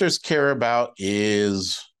investors care about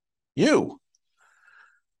is you.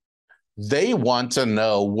 They want to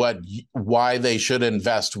know why they should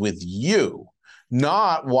invest with you,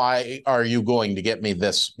 not why are you going to get me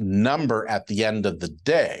this number at the end of the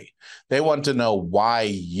day. They want to know why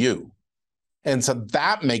you. And so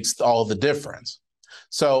that makes all the difference.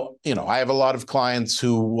 So, I have a lot of clients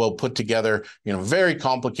who will put together, very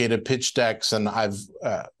complicated pitch decks. And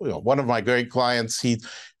one of my great clients, he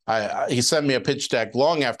sent me a pitch deck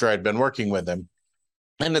long after I'd been working with him.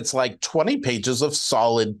 And it's like 20 pages of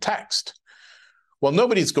solid text. Well,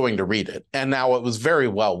 nobody's going to read it. And now it was very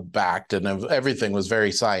well backed and everything was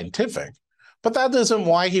very scientific. But that isn't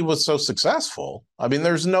why he was so successful. I mean,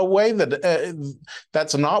 there's no way that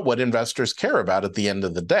that's not what investors care about at the end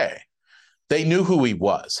of the day. They knew who he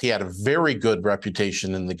was. He had a very good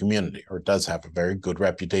reputation in the community, or does have a very good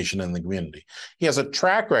reputation in the community. He has a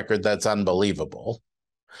track record that's unbelievable.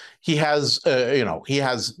 He has, he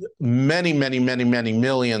has many, many, many, many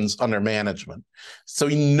millions under management. So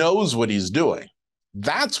he knows what he's doing.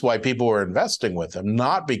 That's why people were investing with him,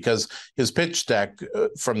 not because his pitch deck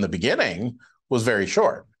from the beginning was very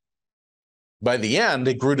short. By the end,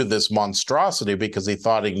 it grew to this monstrosity because he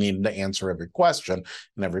thought he needed to answer every question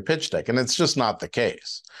in every pitch deck. And it's just not the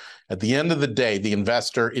case. At the end of the day, the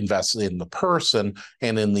investor invests in the person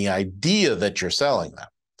and in the idea that you're selling them.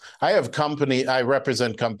 I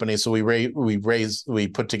represent companies, so we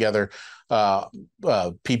put together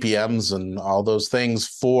PPMs and all those things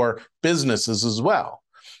for businesses as well.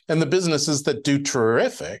 And the businesses that do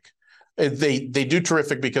terrific, they do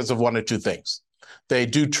terrific because of one or two things. They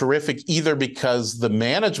do terrific either because the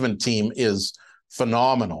management team is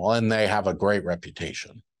phenomenal and they have a great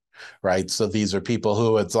reputation, right? So these are people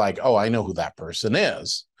who it's like, oh, I know who that person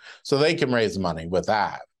is. So they can raise money with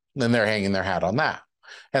that. Then they're hanging their hat on that.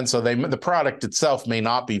 And so the product itself may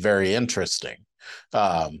not be very interesting.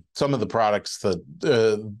 Some of the products that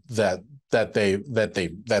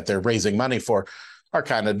they're raising money for are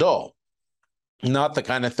kind of dull. Not the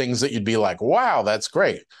kind of things that you'd be like, wow, that's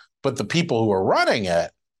great. But the people who are running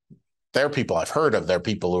it, they're people I've heard of. They're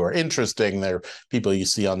people who are interesting. They're people you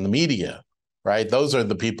see on the media, right? Those are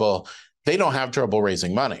the people, they don't have trouble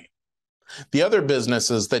raising money. The other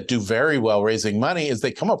businesses that do very well raising money is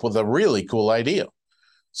they come up with a really cool idea.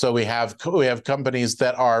 So we have companies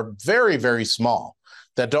that are very, very small,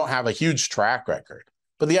 that don't have a huge track record.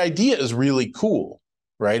 But the idea is really cool,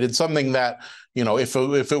 right? It's something that, you know, if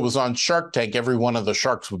it was on Shark Tank, every one of the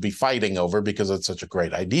sharks would be fighting over because it's such a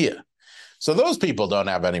great idea. So those people don't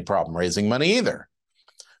have any problem raising money either.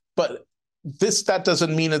 But that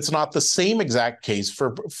doesn't mean it's not the same exact case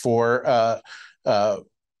for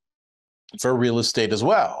real estate as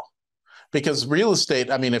well. Because real estate,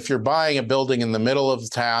 I mean, if you're buying a building in the middle of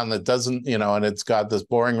town that doesn't, you know, and it's got this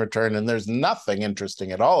boring return and there's nothing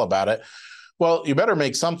interesting at all about it, well, you better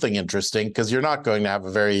make something interesting because you're not going to have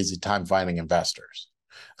a very easy time finding investors.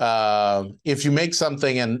 If you make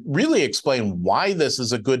something and really explain why this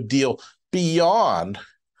is a good deal beyond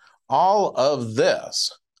all of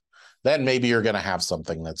this, then maybe you're going to have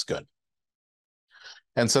something that's good.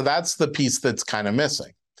 And so that's the piece that's kind of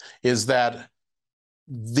missing, is that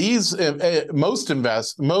these most of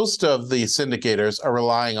the syndicators are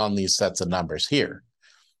relying on these sets of numbers here.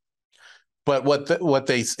 But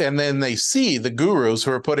and then they see the gurus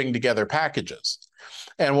who are putting together packages.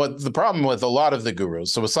 And what the problem with a lot of the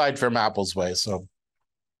gurus, so aside from Apple's Way, so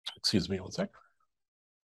excuse me one sec.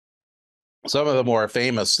 Some of the more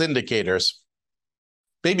famous syndicators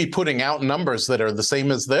may be putting out numbers that are the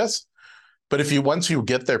same as this, but once you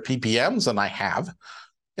get their PPMs, and I have,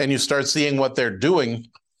 and you start seeing what they're doing,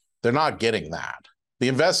 they're not getting that. The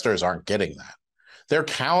investors aren't getting that. They're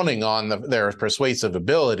counting on their persuasive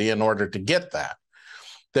ability in order to get that.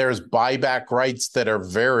 There's buyback rights that are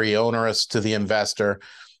very onerous to the investor.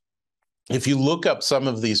 If you look up some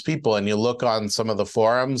of these people and you look on some of the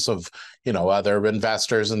forums of, you know, other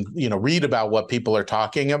investors and, you know, read about what people are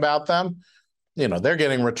talking about them, you know, they're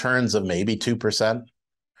getting returns of maybe 2%,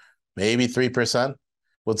 maybe 3%.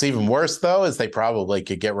 What's even worse, though, is they probably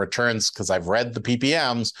could get returns, because I've read the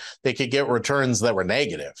PPMs, they could get returns that were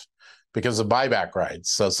negative because of buyback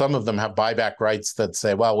rights. So some of them have buyback rights that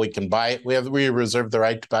say, well, we can buy it. We reserve the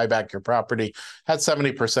right to buy back your property at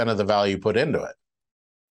 70% of the value put into it.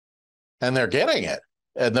 And they're getting it,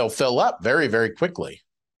 and they'll fill up very, very quickly.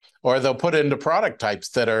 Or they'll put into product types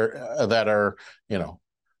that are, you know,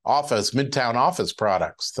 midtown office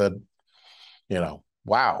products that, you know,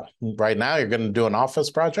 wow, right now you're going to do an office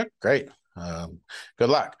project? Great. Good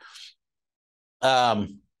luck.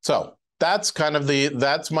 So that's kind of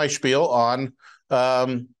that's my spiel on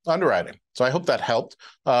underwriting. So I hope that helped.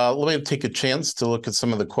 Let me take a chance to look at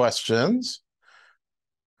some of the questions.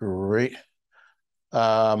 Great.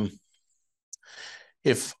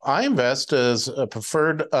 If I invest as a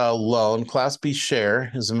preferred loan, Class B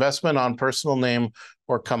share, is investment on personal name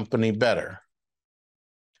or company better?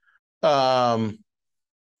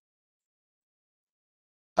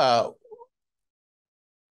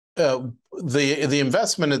 The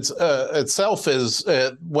investment itself is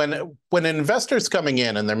when an investor's coming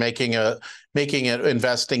in and they're making it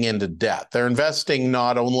investing into debt, they're investing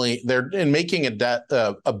making a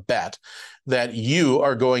bet that you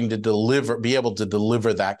are going to be able to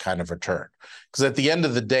deliver that kind of return. Because at the end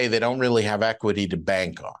of the day, they don't really have equity to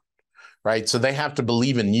bank on, right? So they have to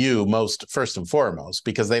believe in you first and foremost,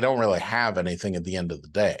 because they don't really have anything at the end of the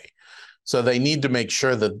day. So they need to make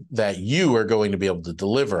sure that you are going to be able to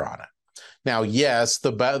deliver on it. Now, yes,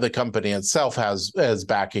 the company itself has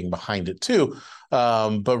backing behind it too,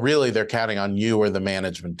 but really they're counting on you or the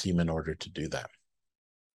management team in order to do that.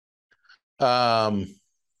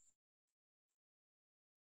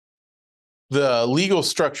 The legal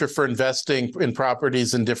structure for investing in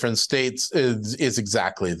properties in different states is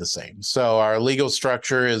exactly the same. So our legal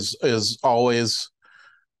structure is always,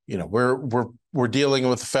 we're dealing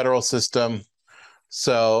with the federal system.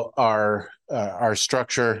 So our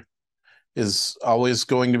structure is always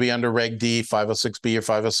going to be under Reg D, 506B or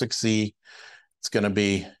 506C. It's going to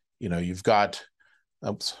be, you've got,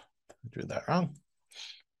 oops, I drew that wrong.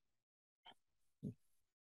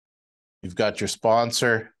 You've got your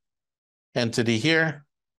sponsor entity here,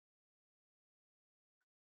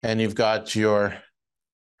 and you've got your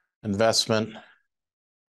investment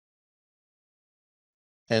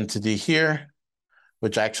entity here,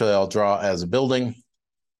 which actually I'll draw as a building.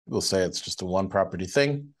 We'll say it's just a one property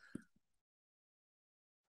thing.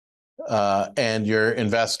 And your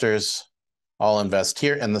investors all invest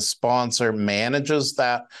here, and the sponsor manages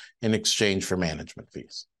that in exchange for management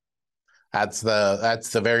fees. That's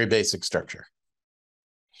the very basic structure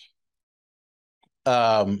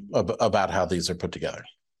about how these are put together.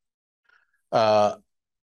 All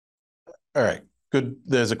right, good.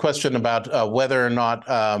 There's a question about whether or not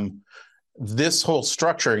this whole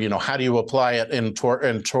structure, how do you apply it in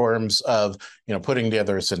terms of, putting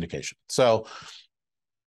together a syndication? So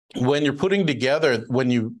when you're putting together,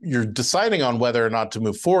 when you're deciding on whether or not to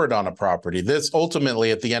move forward on a property, this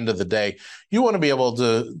ultimately, at the end of the day, you want to be able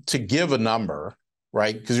to give a number,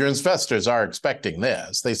 right? Because your investors are expecting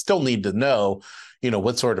this. They still need to know,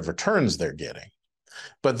 what sort of returns they're getting.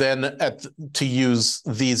 But then to use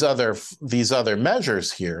these other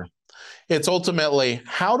measures here, it's ultimately,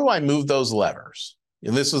 how do I move those levers?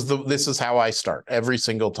 And this is how I start every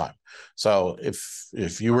single time. So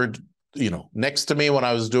if you were next to me when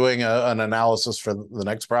I was doing an analysis for the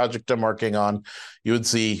next project I'm working on, you would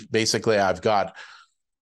see basically I've got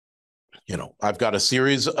a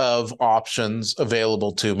series of options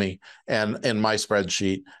available to me and in my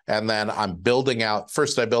spreadsheet. And then I'm building out,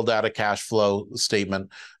 first I build out a cash flow statement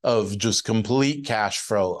of just complete cash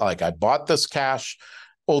flow. Like, I bought this cash.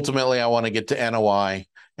 Ultimately, I want to get to NOI,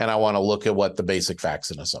 and I want to look at what the basic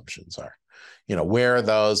facts and assumptions are. Where are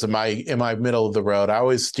those? Am I middle of the road? I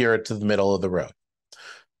always steer it to the middle of the road.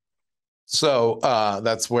 So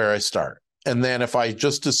that's where I start. And then if I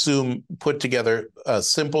just put together a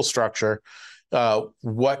simple structure,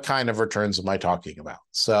 what kind of returns am I talking about?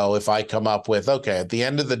 So if I come up with, okay, at the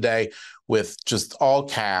end of the day, with just all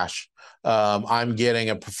cash, I'm getting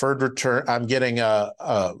a preferred return. I'm getting a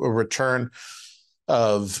return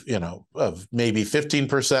of maybe 15%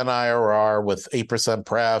 IRR with 8%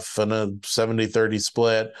 pref and a 70-30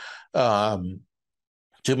 split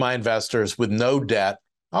to my investors with no debt.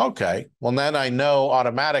 Okay, well, then I know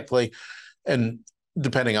automatically, and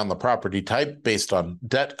depending on the property type, based on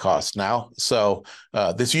debt costs now. So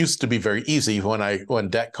this used to be very easy when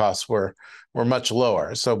debt costs were much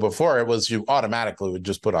lower. So before, it was you automatically would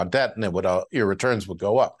just put on debt, and your returns would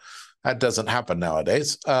go up. That doesn't happen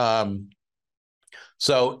nowadays.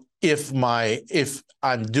 So if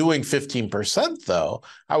I'm doing 15%, though,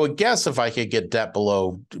 I would guess if I could get debt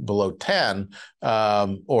below 10,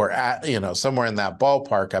 or at somewhere in that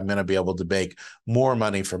ballpark, I'm going to be able to make more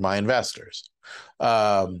money for my investors.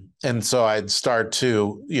 And so I'd start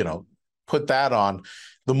to put that on.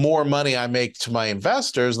 The more money I make to my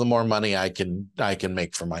investors, the more money I can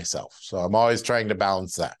make for myself. So I'm always trying to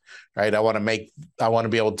balance that, right? I want to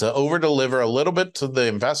be able to over deliver a little bit to the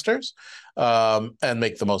investors, and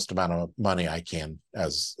make the most amount of money I can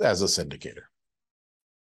as a syndicator.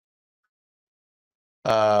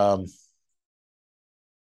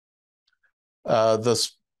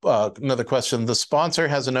 Another question: the sponsor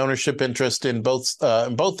has an ownership interest in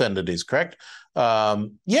both entities, correct?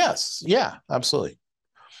 Yes, yeah, absolutely.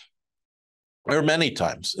 Or many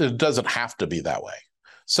times. It doesn't have to be that way.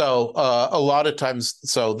 So a lot of times,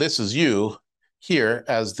 so this is you here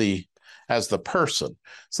as the person.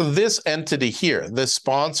 So this entity here, this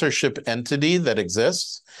sponsorship entity that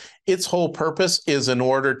exists, its whole purpose is in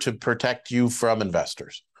order to protect you from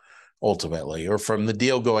investors, ultimately, or from the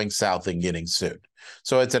deal going south and getting sued.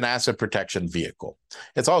 So it's an asset protection vehicle.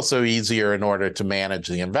 It's also easier in order to manage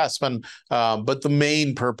the investment, but the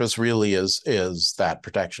main purpose really is that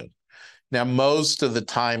protection. Now, most of the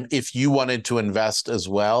time, if you wanted to invest as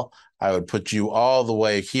well, I would put you all the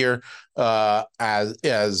way here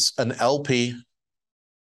as an LP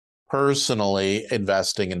personally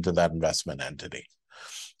investing into that investment entity.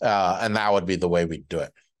 And that would be the way we'd do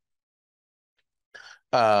it.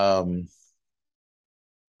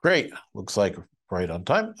 Great. Looks like right on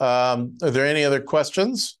time. Are there any other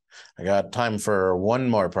questions? I got time for one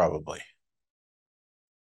more, probably.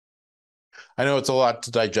 I know it's a lot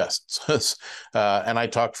to digest, and I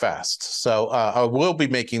talk fast. So I will be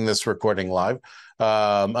making this recording live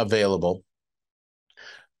available.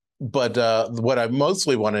 But what I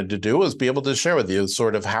mostly wanted to do was be able to share with you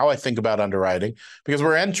sort of how I think about underwriting, because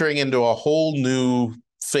we're entering into a whole new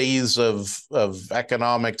phase of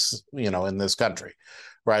economics, in this country,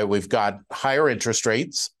 right? We've got higher interest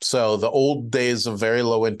rates. So the old days of very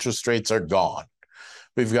low interest rates are gone.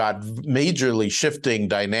 We've got majorly shifting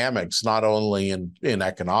dynamics, not only in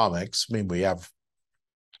economics. I mean, we have,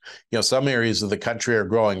 some areas of the country are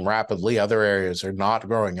growing rapidly, other areas are not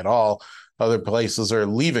growing at all. Other places are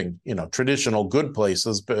leaving, traditional good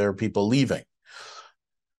places, but there are people leaving.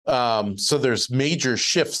 So there's major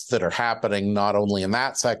shifts that are happening, not only in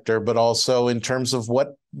that sector, but also in terms of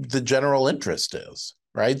what the general interest is,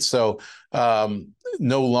 right? So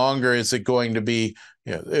no longer is it going to be,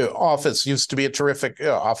 office used to be a terrific,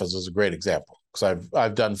 office is a great example, because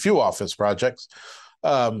I've done few office projects.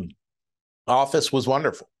 Office was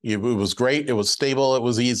wonderful. It was great. It was stable. It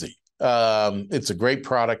was easy. It's a great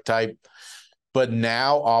product type. But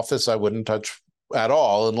now office I wouldn't touch at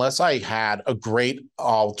all unless I had a great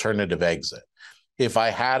alternative exit. If I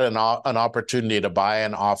had an opportunity to buy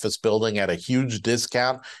an office building at a huge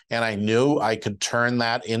discount and I knew I could turn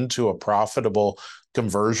that into a profitable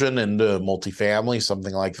conversion into multifamily,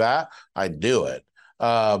 something like that, I'd do it.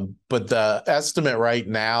 But the estimate right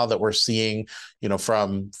now that we're seeing,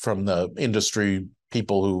 from the industry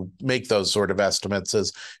people who make those sort of estimates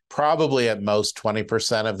is probably at most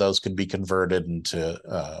 20% of those could be converted into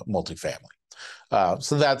multifamily.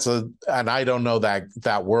 So and I don't know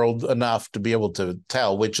that world enough to be able to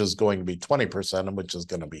tell which is going to be 20% and which is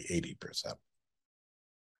going to be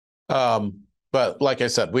 80%. But like I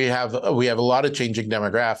said, we have a lot of changing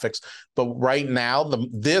demographics. But right now,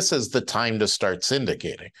 this is the time to start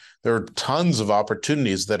syndicating. There are tons of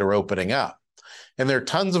opportunities that are opening up. And there are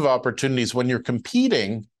tons of opportunities when you're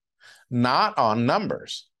competing, not on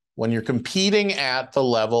numbers, when you're competing at the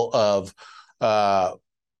level of,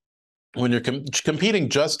 when you're competing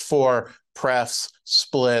just for prefs,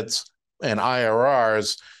 splits, and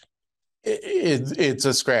IRRs, it's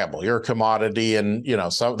a scramble. You're a commodity, and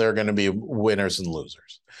so there are going to be winners and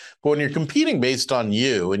losers. But when you're competing based on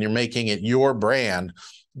you and you're making it your brand,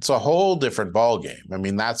 it's a whole different ballgame. I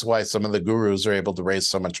mean, that's why some of the gurus are able to raise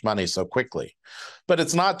so much money so quickly. But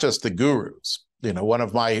it's not just the gurus. One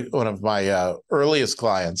of my earliest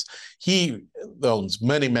clients, he owns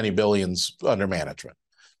many, many billions under management.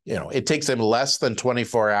 It takes him less than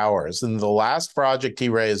 24 hours. In the last project, he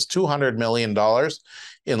raised $200 million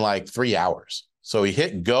in like 3 hours. So he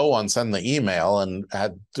hit go on send the email and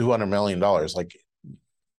had $200 million like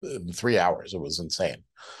in 3 hours. It was insane.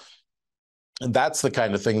 And that's the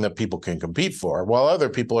kind of thing that people can compete for, while other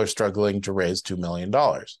people are struggling to raise $2 million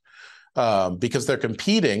because they're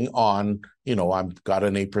competing on, I've got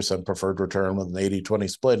an 8% preferred return with an 80-20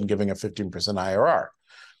 split and giving a 15% IRR.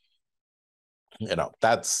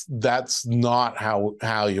 That's not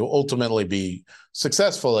how you ultimately be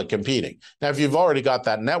successful at competing. Now, if you've already got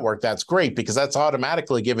that network, that's great, because that's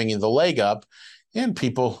automatically giving you the leg up and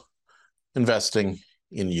people investing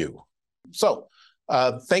in you. So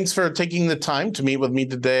thanks for taking the time to meet with me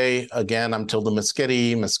today. Again, I'm Tilda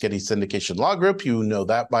Moschetti Syndication Law Group. You know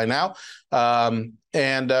that by now.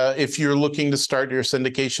 And if you're looking to start your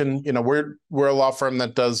syndication, we're a law firm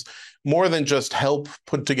that does more than just help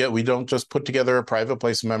put together. We don't just put together a private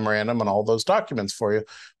placement memorandum and all those documents for you,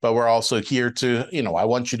 but we're also here to, I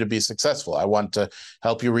want you to be successful. I want to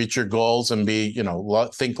help you reach your goals and be,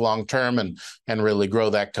 think long-term and really grow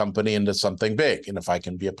that company into something big. And if I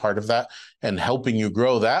can be a part of that and helping you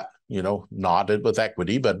grow that, not with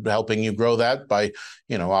equity, but helping you grow that by,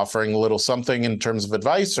 offering a little something in terms of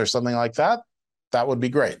advice or something like that, that would be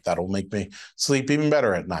great. That'll make me sleep even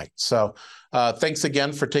better at night. So thanks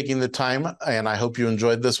again for taking the time, and I hope you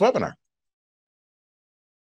enjoyed this webinar.